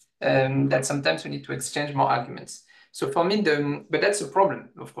think. That sometimes we need to exchange more arguments. So for me, but that's a problem,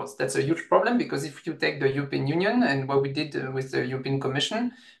 of course. That's a huge problem, because if you take the European Union and what we did with the European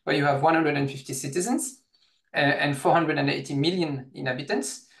Commission, where you have 150 citizens and 480 million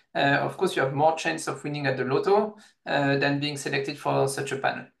inhabitants, of course, you have more chance of winning at the lotto than being selected for such a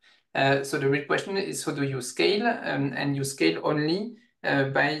panel. So the real question is, how do you scale? And you scale only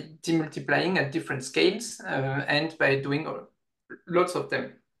by demultiplying at different scales and by doing lots of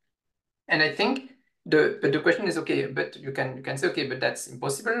them. And I think the question is, okay, but you can say, okay, but that's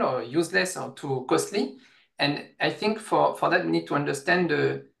impossible or useless or too costly. And I think for that, we need to understand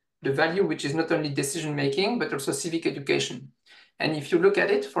the value, which is not only decision making, but also civic education. And if you look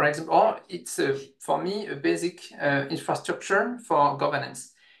at it, for example, it's for me a basic infrastructure for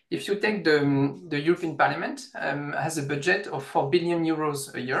governance. If you take the European Parliament has a budget of 4 billion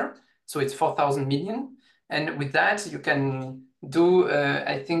euros a year, so it's 4,000 million. And with that, you can do,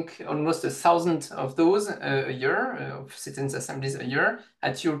 I think, almost 1,000 of those a year, of citizens' assemblies a year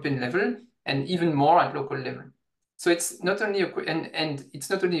at European level, and even more at local level. So it's not only it's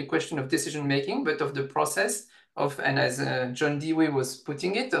not only a question of decision making, but of the process of, and as John Dewey was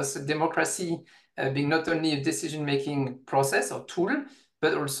putting it, as democracy being not only a decision making process or tool,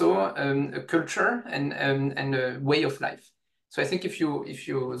 but also a culture and a way of life. So I think if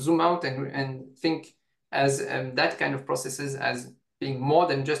you zoom out and think as that kind of processes as being more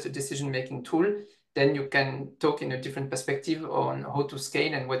than just a decision-making tool, then you can talk in a different perspective on how to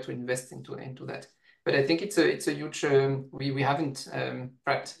scale and what to invest into that. But I think it's a huge, we haven't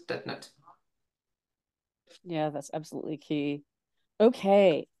cracked that nut. Yeah, that's absolutely key.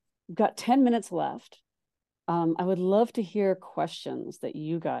 Okay, we've got 10 minutes left. I would love to hear questions that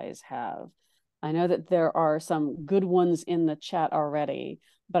you guys have. I know that there are some good ones in the chat already,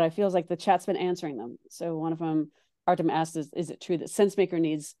 but I feel like the chat's been answering them. So one of them, Artem asked, is it true that SenseMaker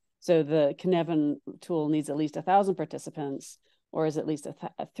needs, so the Cynefin tool needs at least 1,000 participants, or is it at least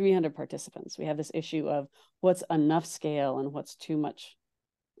 300 participants? We have this issue of what's enough scale and what's too much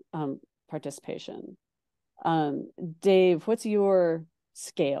participation. Dave, what's your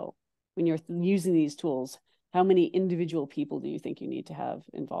scale when you're using these tools? How many individual people do you think you need to have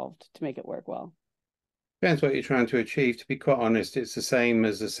involved to make it work well? Depends what you're trying to achieve. To be quite honest, it's the same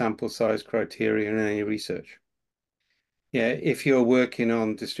as the sample size criteria in any research. Yeah, if you're working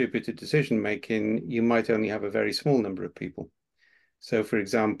on distributed decision making, you might only have a very small number of people. So, for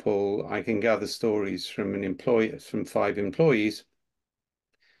example, I can gather stories from an employee, from 5 employees,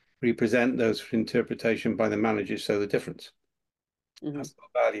 represent those for interpretation by the manager, show the difference. That's the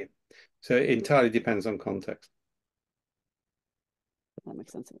value. So it entirely depends on context. That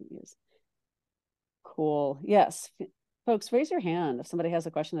makes sense. Cool. Yes. Folks, raise your hand if somebody has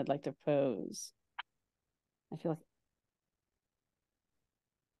a question they'd like to pose. I feel like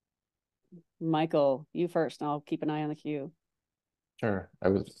Michael, you first, and I'll keep an eye on the queue. Sure. I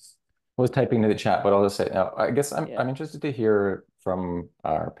was typing to the chat, but I'll just say now, I guess I'm interested to hear from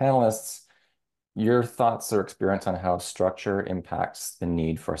our panelists your thoughts or experience on how structure impacts the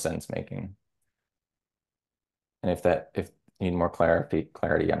need for sense making. And if you need more clarity,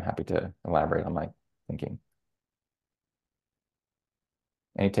 I'm happy to elaborate on my thinking.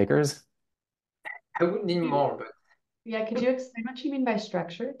 Any takers? I would need more, but Yeah, could you explain what you mean by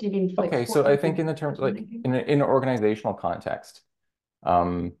structure? Do you mean like okay, so I think in the terms like in an organizational context,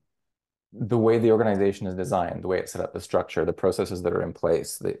 the way the organization is designed, the way it's set up, the structure, the processes that are in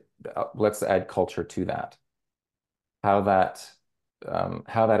place, let's add culture to that. How that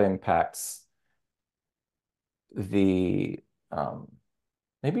impacts the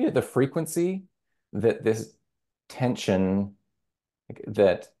maybe the frequency that this tension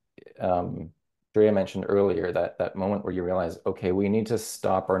that Drea mentioned earlier, that moment where you realize, okay, we need to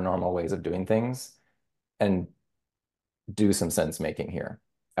stop our normal ways of doing things and do some sense making here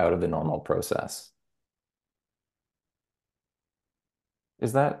out of the normal process.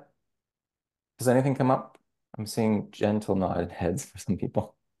 Does anything come up? I'm seeing gentle nodded heads for some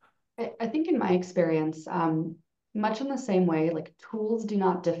people. I think in my experience, much in the same way, like tools do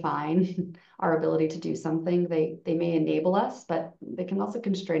not define our ability to do something. They may enable us, but they can also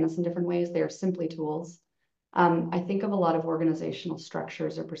constrain us in different ways. They are simply tools. I think of a lot of organizational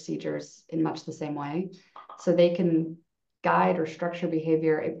structures or procedures in much the same way. So they can guide or structure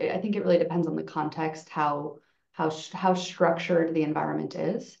behavior. I think it really depends on the context, how structured the environment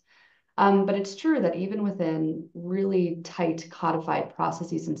is. But it's true that even within really tight codified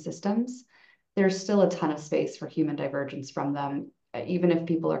processes and systems, there's still a ton of space for human divergence from them. Even if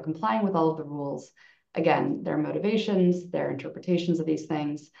people are complying with all of the rules, again, their motivations, their interpretations of these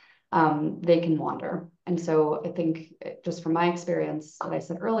things, they can wander. And so I think just from my experience, what I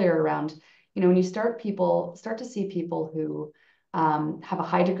said earlier around, when you start to see people who have a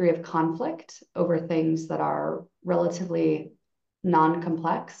high degree of conflict over things that are relatively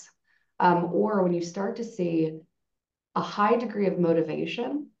non-complex, or when you start to see a high degree of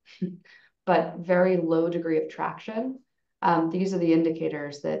motivation, but very low degree of traction, these are the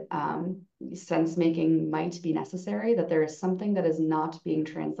indicators that sense making might be necessary, that there is something that is not being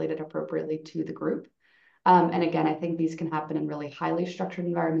translated appropriately to the group. And again, I think these can happen in really highly structured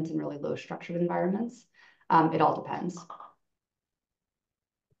environments and really low structured environments. It all depends.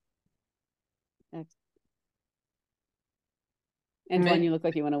 Antoine, you look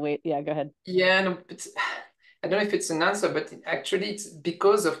like you want to wait. Yeah, go ahead. Yeah, no, I don't know if it's an answer, but actually it's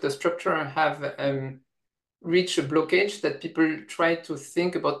because of the structure have reached a blockage that people try to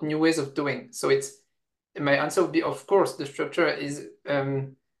think about new ways of doing. So my answer would be, of course, the structure is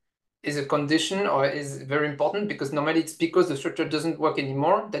a condition or is very important, because normally it's because the structure doesn't work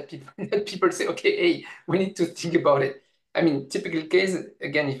anymore that people say, okay, hey, we need to think about it. I mean, typical case,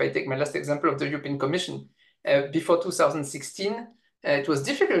 again, if I take my last example of the European Commission, before 2016, it was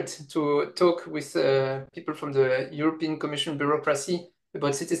difficult to talk with people from the European Commission bureaucracy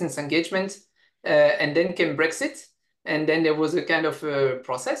about citizens' engagement. And then came Brexit. And then there was a kind of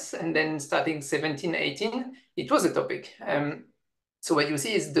process. And then starting 17, 18, it was a topic. So what you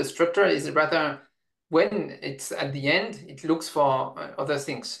see is the structure is rather, when it's at the end, it looks for other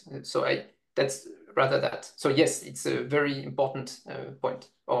things. So that's rather that. So yes, it's a very important point,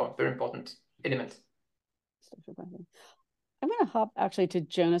 or very important element. I'm going to hop actually to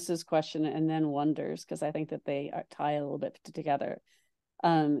Jonas's question and then Wonders, because I think that they tie a little bit together.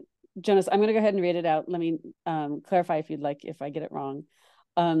 Jonas, I'm going to go ahead and read it out. Let me clarify if you'd like, if I get it wrong.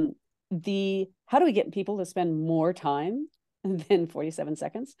 How do we get people to spend more time than 47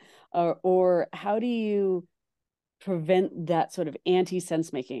 seconds? Or how do you prevent that sort of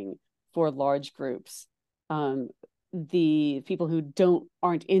anti-sense making for large groups? The people who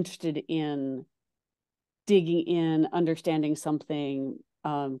aren't interested in digging in, understanding something,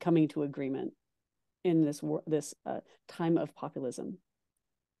 coming to agreement in this time of populism.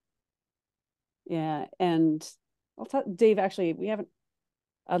 Yeah, and I'll talk, Dave, actually,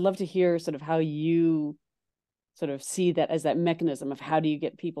 I'd love to hear sort of how you sort of see that as that mechanism of how do you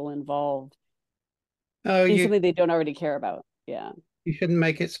get people involved in something they don't already care about. Yeah. You shouldn't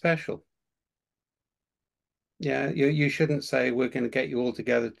make it special. Yeah, you shouldn't say we're going to get you all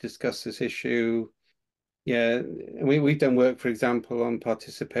together to discuss this issue. Yeah, we've done work, for example, on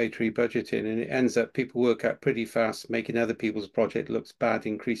participatory budgeting, and it ends up people work out pretty fast, making other people's project looks bad,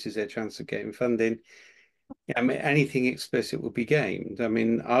 increases their chance of getting funding. Yeah, I mean, anything explicit will be gamed. I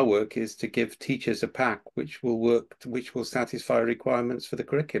mean, our work is to give teachers a pack which will satisfy requirements for the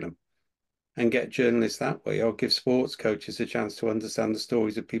curriculum and get journalists that way, or give sports coaches a chance to understand the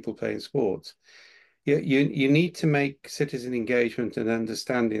stories of people playing sports. You need to make citizen engagement and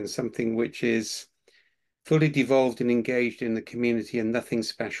understanding something which is fully devolved and engaged in the community and nothing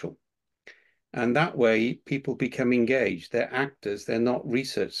special. And that way, people become engaged. They're actors. They're not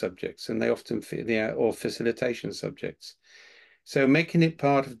research subjects, and they often or facilitation subjects. So making it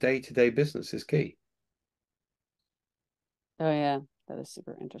part of day-to-day business is key. Oh yeah, that is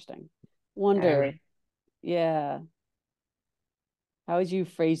super interesting. Wonder, yeah. How would you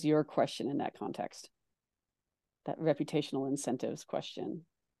phrase your question in that context? That reputational incentives question.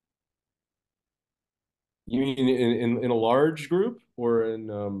 You mean in a large group or in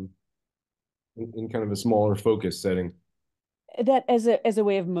kind of a smaller focus setting? That as a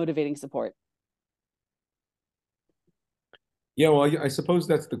way of motivating support. Yeah, well, I suppose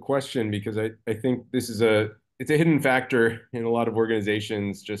that's the question, because I think it's a hidden factor in a lot of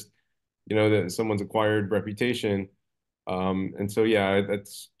organizations, just, that someone's acquired reputation. And so, yeah,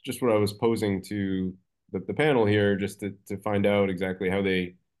 that's just what I was posing to the panel here, just to find out exactly how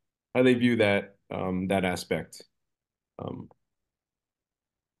they view that aspect.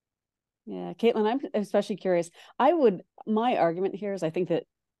 Yeah, Kaitlin, I'm especially curious. My argument here is I think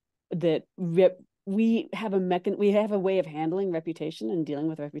that we have a way of handling reputation and dealing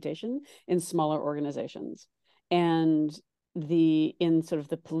with reputation in smaller organizations, and in sort of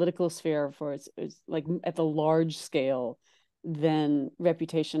the political sphere, for it's like at the large scale, then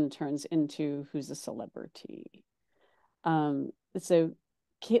reputation turns into who's a celebrity. So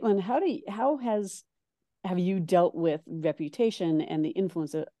Kaitlin, have you dealt with reputation and the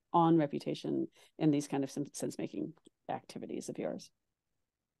influence on reputation in these kind of sense-making activities of yours?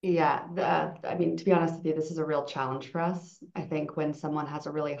 Yeah, I mean, to be honest with you, this is a real challenge for us. I think when someone has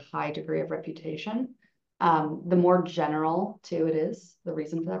a really high degree of reputation, the more general too it is, the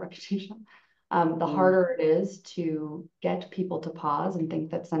reason for that reputation, the harder it is to get people to pause and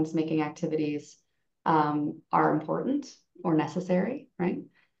think that sense-making activities are important or necessary, right?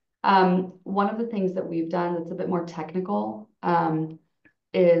 One of the things that we've done that's a bit more technical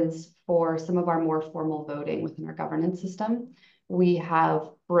is for some of our more formal voting within our governance system, we have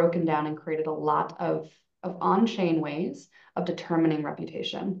broken down and created a lot of on-chain ways of determining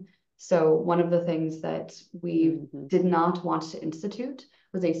reputation. So one of the things that we did not want to institute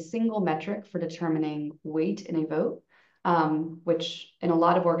was a single metric for determining weight in a vote, which in a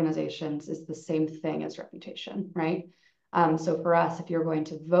lot of organizations is the same thing as reputation, right? So for us, if you're going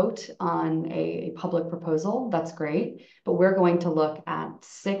to vote on a public proposal, that's great, but we're going to look at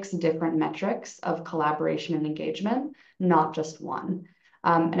 6 different metrics of collaboration and engagement, not just one.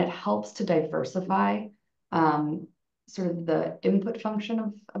 And it helps to diversify sort of the input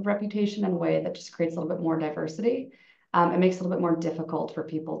function of reputation in a way that just creates a little bit more diversity. It makes it a little bit more difficult for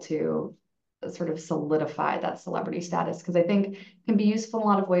people to sort of solidify that celebrity status, because I think it can be useful in a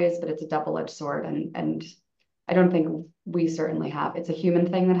lot of ways, but it's a double-edged sword, and I don't think we certainly have. It's a human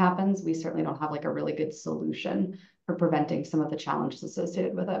thing that happens. We certainly don't have like a really good solution for preventing some of the challenges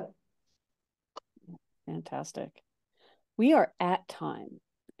associated with it. Fantastic. We are at time,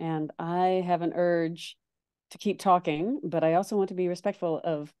 and I have an urge to keep talking, but I also want to be respectful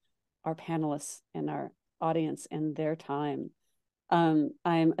of our panelists and our audience and their time.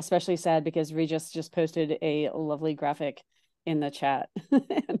 I'm especially sad because Regis just posted a lovely graphic in the chat,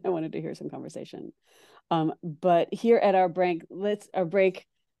 and I wanted to hear some conversation. But here at our break,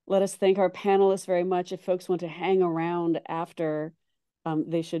 Let us thank our panelists very much. If folks want to hang around after,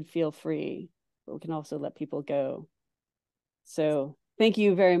 they should feel free, but we can also let people go. So thank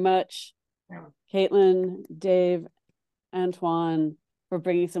you very much, Kaitlin, Dave, Antoine, for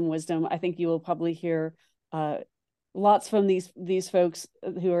bringing some wisdom. I think you will probably hear lots from these folks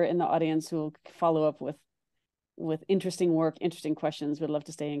who are in the audience who will follow up with interesting work, interesting questions. We'd love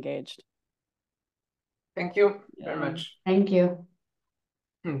to stay engaged. Thank you very much. Thank you.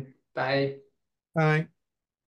 Bye. Bye.